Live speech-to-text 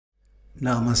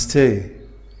Namaste.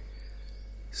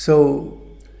 So,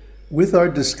 with our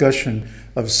discussion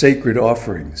of sacred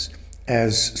offerings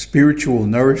as spiritual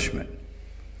nourishment,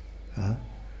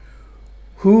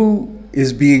 who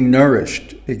is being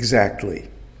nourished exactly?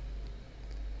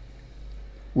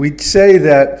 We'd say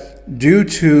that due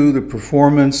to the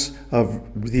performance of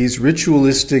these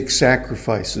ritualistic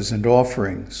sacrifices and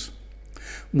offerings,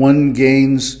 one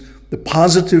gains the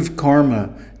positive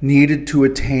karma needed to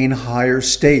attain higher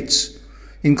states,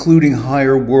 including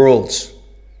higher worlds,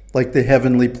 like the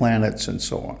heavenly planets and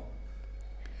so on.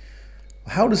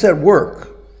 How does that work?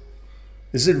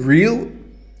 Is it real,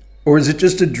 or is it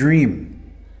just a dream?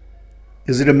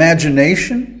 Is it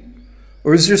imagination,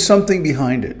 or is there something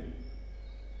behind it?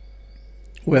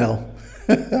 Well,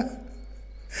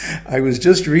 I was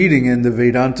just reading in the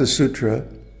Vedānta-sūtra,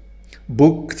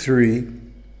 Book 3,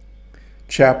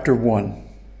 Chapter 1.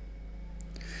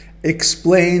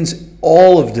 Explains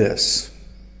all of this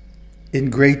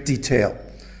in great detail.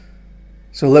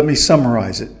 So let me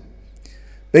summarize it.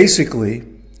 Basically,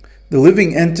 the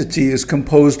living entity is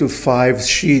composed of 5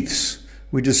 sheaths.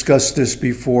 We discussed this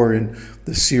before in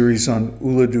the series on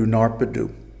Uladu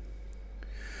Narpadu.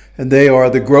 And they are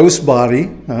the gross body,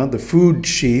 the food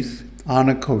sheath,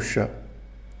 anakosha,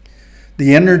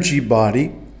 the energy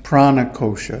body,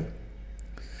 pranakosha,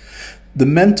 the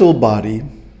mental body,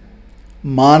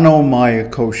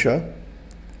 manomaya-kosha,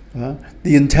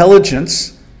 the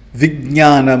intelligence,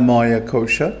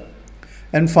 vijnana-maya-kosha,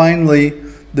 and finally,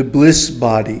 the bliss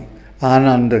body,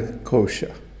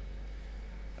 ananda-kosha.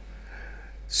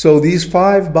 So these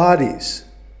 5 bodies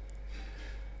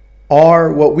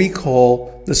are what we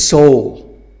call the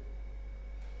soul.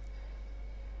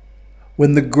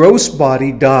 When the gross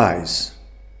body dies,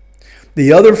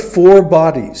 the other 4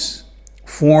 bodies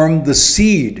form the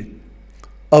seed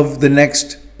of the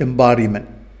next embodiment.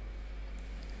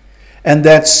 And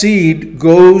that seed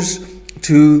goes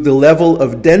to the level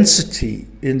of density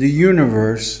in the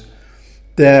universe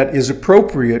that is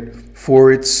appropriate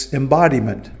for its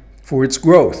embodiment, for its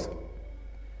growth.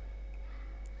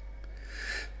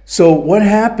 So what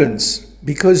happens,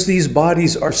 because these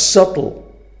bodies are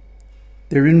subtle,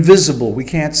 they're invisible, we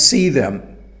can't see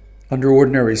them under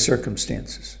ordinary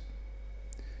circumstances.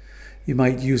 You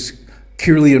might use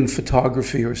Kirlian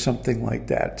photography or something like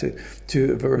that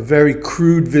for a very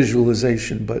crude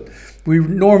visualization, but we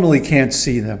normally can't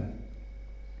see them.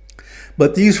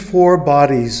 But these 4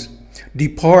 bodies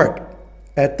depart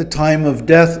at the time of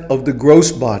death of the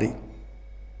gross body,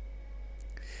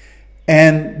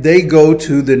 and they go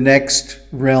to the next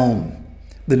realm,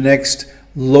 the next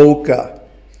loka,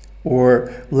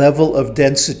 or level of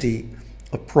density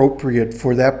appropriate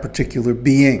for that particular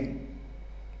being.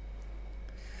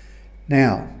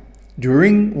 Now,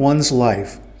 during one's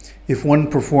life, if one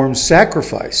performs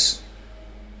sacrifice,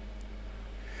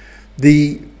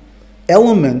 the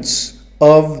elements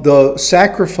of the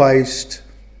sacrificed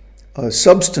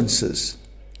substances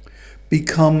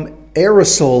become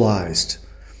aerosolized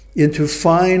into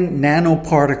fine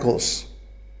nanoparticles,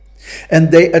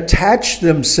 and they attach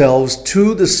themselves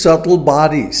to the subtle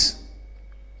bodies,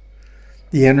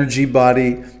 the energy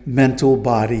body, mental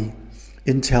body,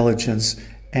 intelligence,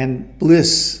 and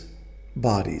bliss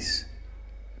bodies.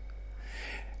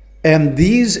 And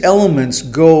these elements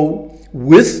go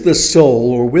with the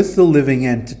soul or with the living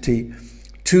entity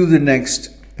to the next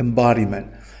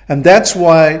embodiment. And that's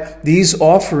why these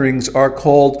offerings are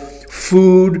called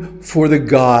food for the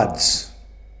gods.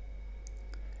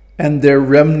 And their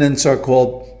remnants are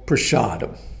called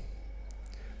prasadam,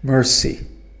 mercy.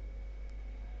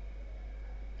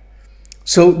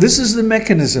 So this is the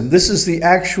mechanism. This is the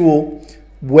actual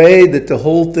way that the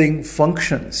whole thing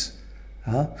functions.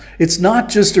 It's not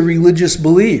just a religious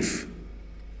belief.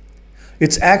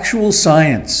 It's actual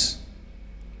science.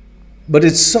 But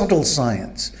it's subtle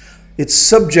science. It's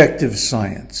subjective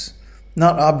science,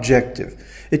 not objective.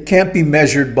 It can't be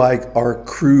measured by our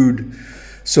crude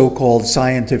so-called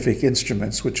scientific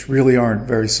instruments, which really aren't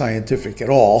very scientific at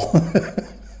all.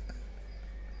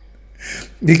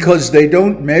 Because they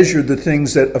don't measure the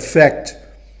things that affect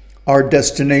our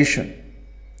destination,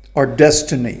 our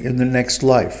destiny in the next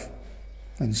life,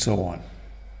 and so on.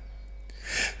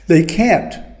 They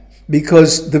can't,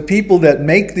 because the people that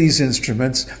make these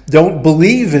instruments don't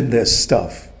believe in this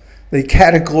stuff. They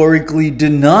categorically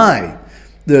deny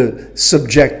the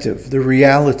subjective, the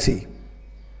reality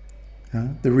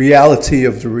of the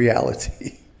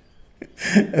reality,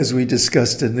 as we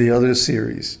discussed in the other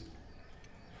series.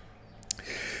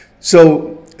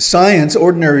 So science,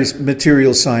 ordinary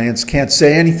material science, can't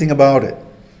say anything about it.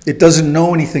 It doesn't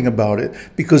know anything about it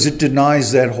because it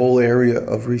denies that whole area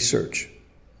of research.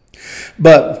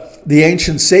 But the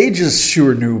ancient sages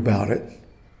sure knew about it.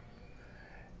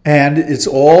 And it's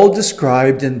all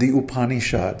described in the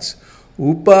Upanishads.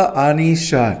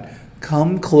 Upanishad.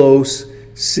 Come close,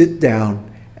 sit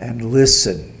down, and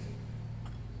listen.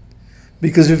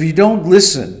 Because if you don't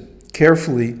listen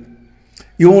carefully,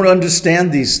 you won't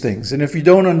understand these things. And if you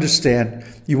don't understand,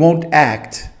 you won't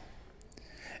act.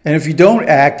 And if you don't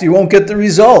act, you won't get the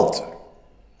result.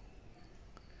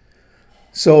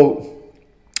 So,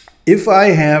 if I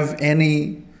have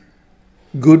any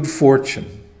good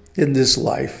fortune in this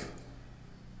life,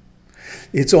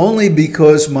 it's only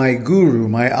because my guru,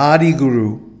 my Adi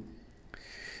Guru,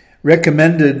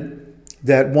 recommended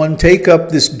that one take up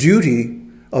this duty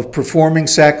of performing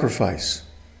sacrifice.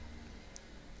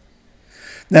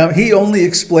 Now, he only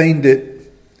explained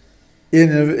it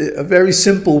in a very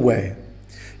simple way.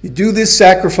 You do this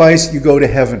sacrifice, you go to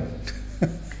heaven.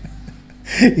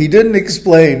 He didn't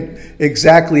explain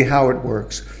exactly how it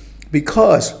works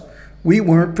because we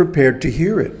weren't prepared to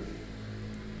hear it.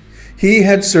 He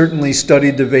had certainly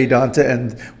studied the Vedanta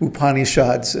and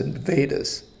Upanishads and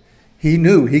Vedas. He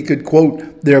knew he could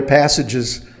quote their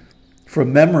passages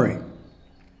from memory.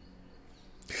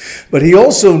 But he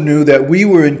also knew that we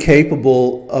were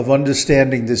incapable of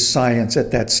understanding this science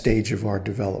at that stage of our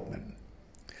development.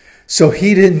 So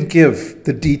he didn't give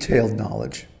the detailed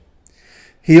knowledge.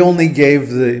 He only gave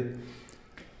the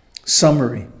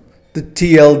summary, the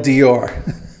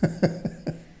TLDR.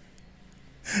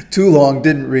 Too long,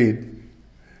 didn't read.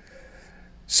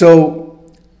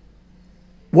 So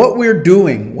what we're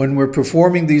doing when we're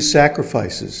performing these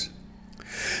sacrifices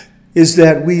is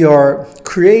that we are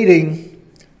creating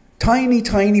tiny,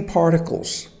 tiny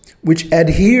particles which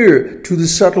adhere to the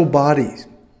subtle body.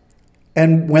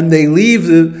 And when they leave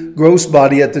the gross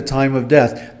body at the time of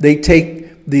death, they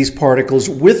take these particles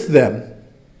with them.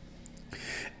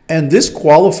 And this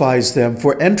qualifies them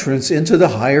for entrance into the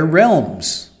higher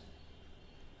realms.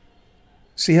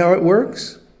 See how it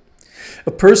works?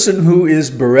 A person who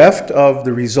is bereft of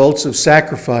the results of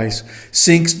sacrifice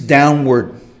sinks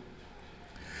downward.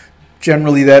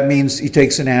 Generally, that means he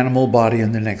takes an animal body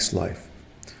in the next life,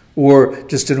 or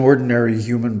just an ordinary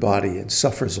human body and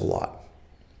suffers a lot.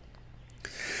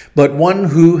 But one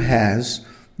who has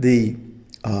the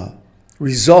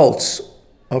results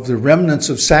of the remnants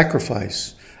of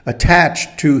sacrifice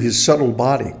attached to his subtle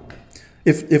body,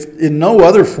 if in no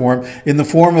other form, in the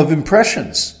form of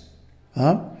impressions,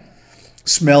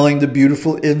 smelling the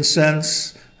beautiful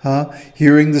incense,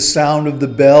 hearing the sound of the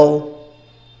bell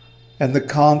and the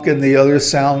conch and the other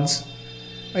sounds.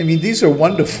 I mean, these are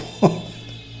wonderful,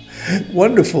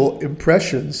 wonderful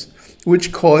impressions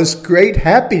which cause great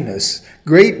happiness,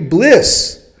 great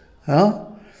bliss.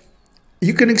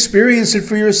 You can experience it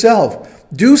for yourself.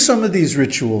 Do some of these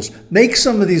rituals. Make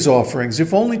some of these offerings,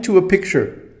 if only to a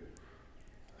picture.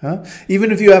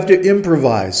 Even if you have to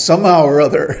improvise somehow or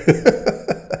other.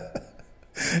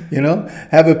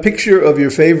 Have a picture of your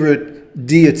favorite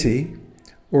deity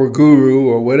or guru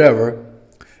or whatever,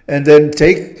 and then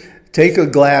take a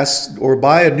glass, or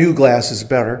buy a new glass is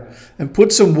better, and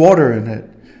put some water in it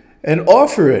and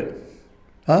offer it.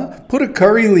 Put a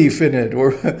curry leaf in it,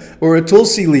 or a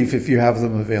tulsi leaf if you have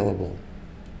them available,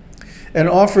 and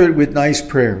offer it with nice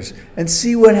prayers and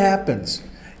see what happens.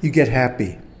 You get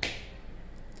happy.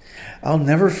 I'll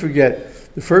never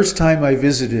forget the first time I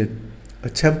visited a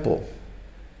temple.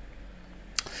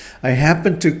 I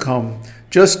happened to come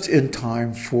just in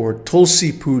time for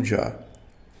Tulsi Puja.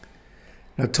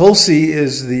 Now, Tulsi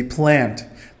is the plant,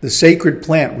 the sacred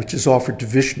plant, which is offered to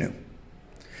Vishnu.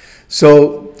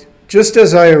 So, just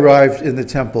as I arrived in the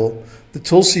temple, the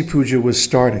Tulsi Puja was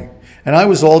starting. And I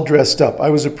was all dressed up. I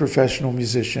was a professional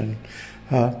musician.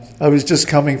 I was just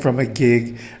coming from a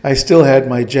gig. I still had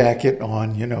my jacket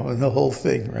on, and the whole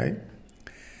thing, right?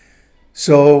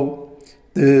 So,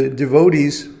 the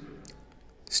devotees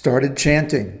started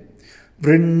chanting,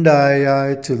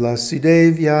 Vrindayai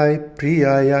Tulasidevyai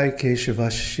Priyayai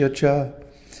Keshavasya,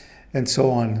 and so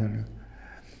on.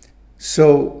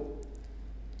 So,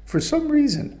 for some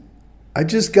reason, I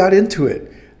just got into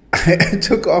it. I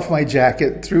took off my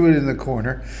jacket, threw it in the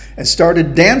corner, and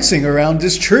started dancing around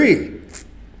this tree,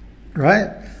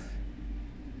 right?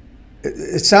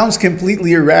 It sounds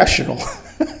completely irrational,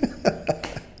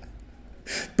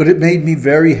 but it made me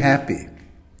very happy.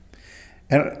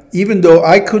 And even though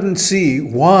I couldn't see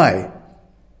why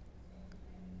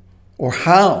or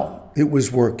how it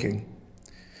was working,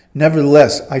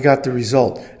 nevertheless, I got the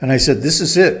result. And I said, this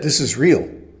is it. This is real.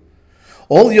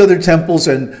 All the other temples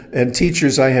and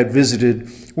teachers I had visited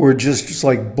were just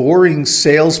like boring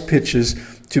sales pitches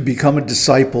to become a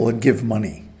disciple and give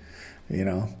money,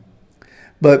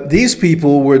 But these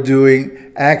people were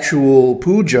doing actual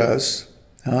pujas,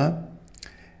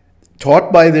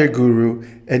 taught by their guru,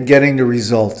 and getting the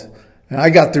result. And I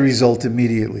got the result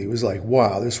immediately. It was like,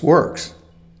 wow, this works.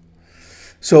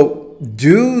 So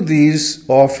do these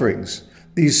offerings,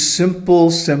 these simple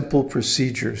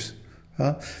procedures.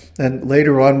 And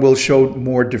later on, we'll show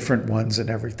more different ones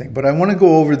and everything. But I want to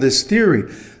go over this theory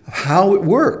of how it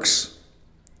works,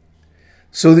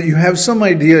 so that you have some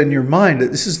idea in your mind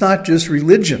that this is not just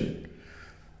religion.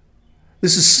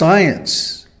 This is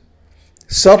science,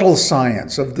 subtle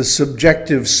science of the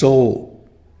subjective soul.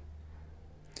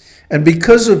 And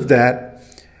because of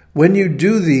that, when you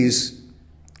do these,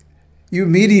 you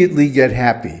immediately get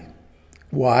happy.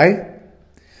 Why?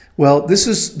 Well, this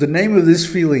is the name of this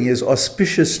feeling is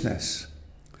auspiciousness.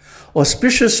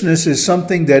 Auspiciousness is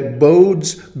something that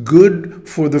bodes good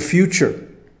for the future.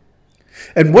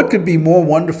 And what could be more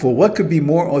wonderful, what could be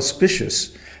more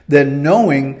auspicious than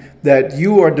knowing that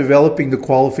you are developing the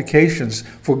qualifications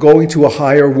for going to a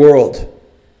higher world?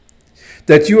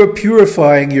 That you are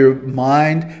purifying your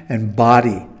mind and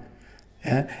body.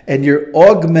 And you're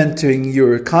augmenting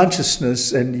your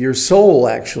consciousness and your soul,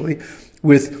 actually,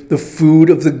 with the food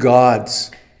of the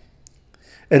gods.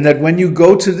 And that when you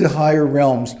go to the higher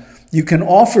realms, you can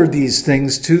offer these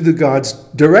things to the gods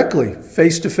directly,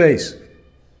 face to face.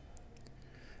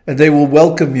 And they will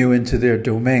welcome you into their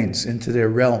domains, into their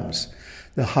realms.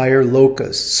 The higher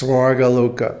Lokas, Svarga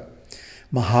Loka,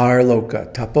 Mahar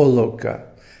Loka, Tapo Loka,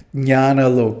 Jnana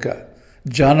Loka,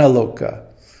 Jana Loka,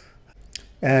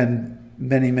 and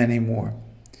many, many more.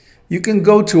 You can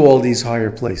go to all these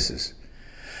higher places.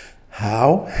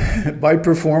 How? By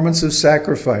performance of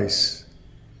sacrifice.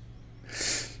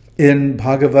 In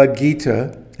Bhagavad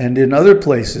Gita and in other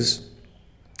places,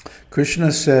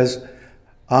 Krishna says,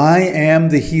 I am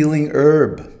the healing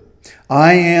herb.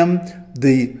 I am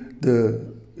the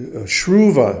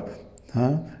shruva,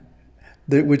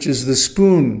 which is the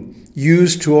spoon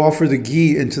used to offer the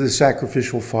ghee into the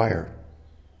sacrificial fire.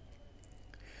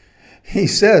 He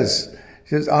says,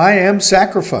 I am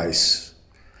sacrifice.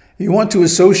 You want to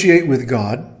associate with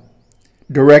God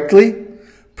directly?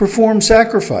 Perform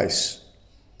sacrifice,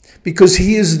 because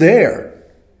He is there.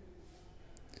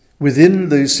 Within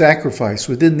the sacrifice,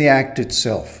 within the act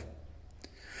itself.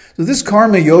 So this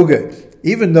karma yoga,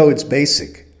 even though it's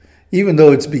basic, even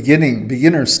though it's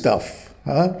beginner stuff,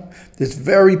 it's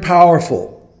very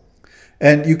powerful.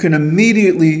 And you can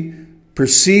immediately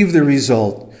perceive the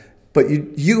result, but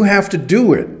you have to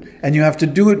do it, and you have to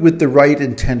do it with the right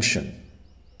intention.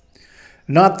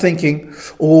 Not thinking,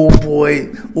 oh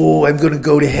boy, I'm going to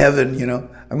go to heaven,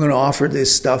 I'm going to offer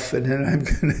this stuff and then I'm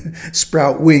going to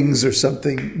sprout wings or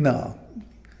something. No,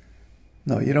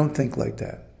 you don't think like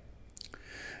that.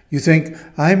 You think,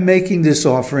 I'm making this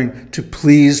offering to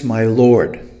please my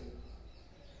Lord.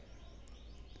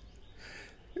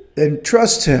 And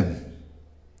trust Him.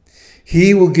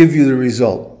 He will give you the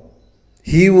result.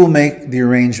 He will make the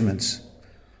arrangements.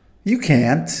 You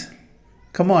can't.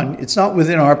 Come on, it's not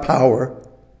within our power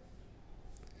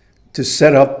to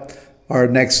set up our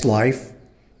next life.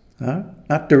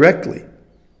 Not directly.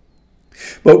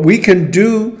 But we can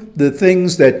do the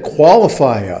things that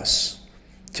qualify us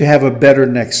to have a better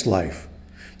next life.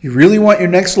 You really want your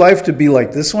next life to be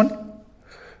like this one?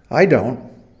 I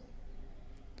don't.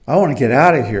 I want to get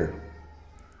out of here.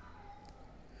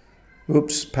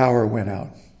 Oops, power went out.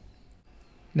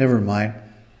 Never mind.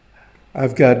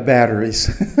 I've got batteries.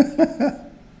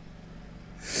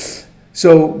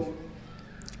 So,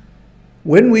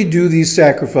 when we do these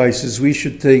sacrifices, we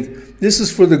should think, this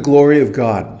is for the glory of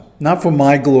God, not for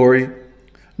my glory,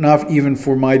 not even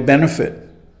for my benefit,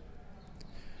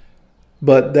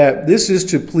 but that this is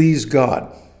to please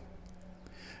God.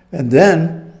 And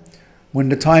then, when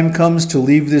the time comes to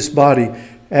leave this body,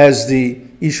 as the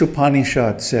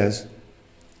Ishopanishad says,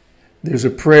 there's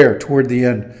a prayer toward the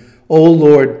end, O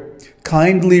Lord,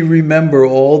 kindly remember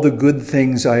all the good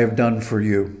things I have done for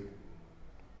you.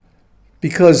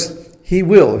 Because He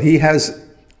will. He has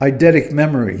eidetic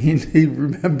memory. He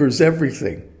remembers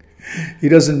everything. He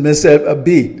doesn't miss a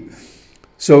beat.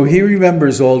 So He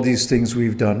remembers all these things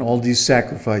we've done, all these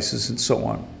sacrifices and so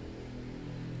on.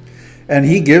 And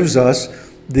He gives us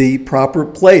the proper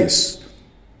place,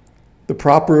 the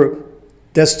proper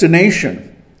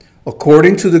destination,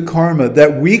 according to the karma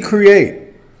that we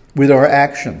create with our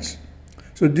actions.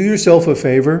 So do yourself a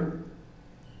favor.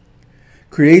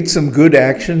 Create some good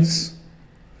actions.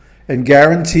 And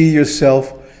guarantee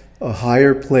yourself a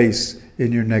higher place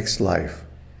in your next life.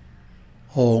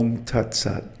 Om Tat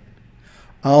Sat.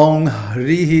 Aum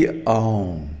Hrihi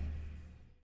Aum.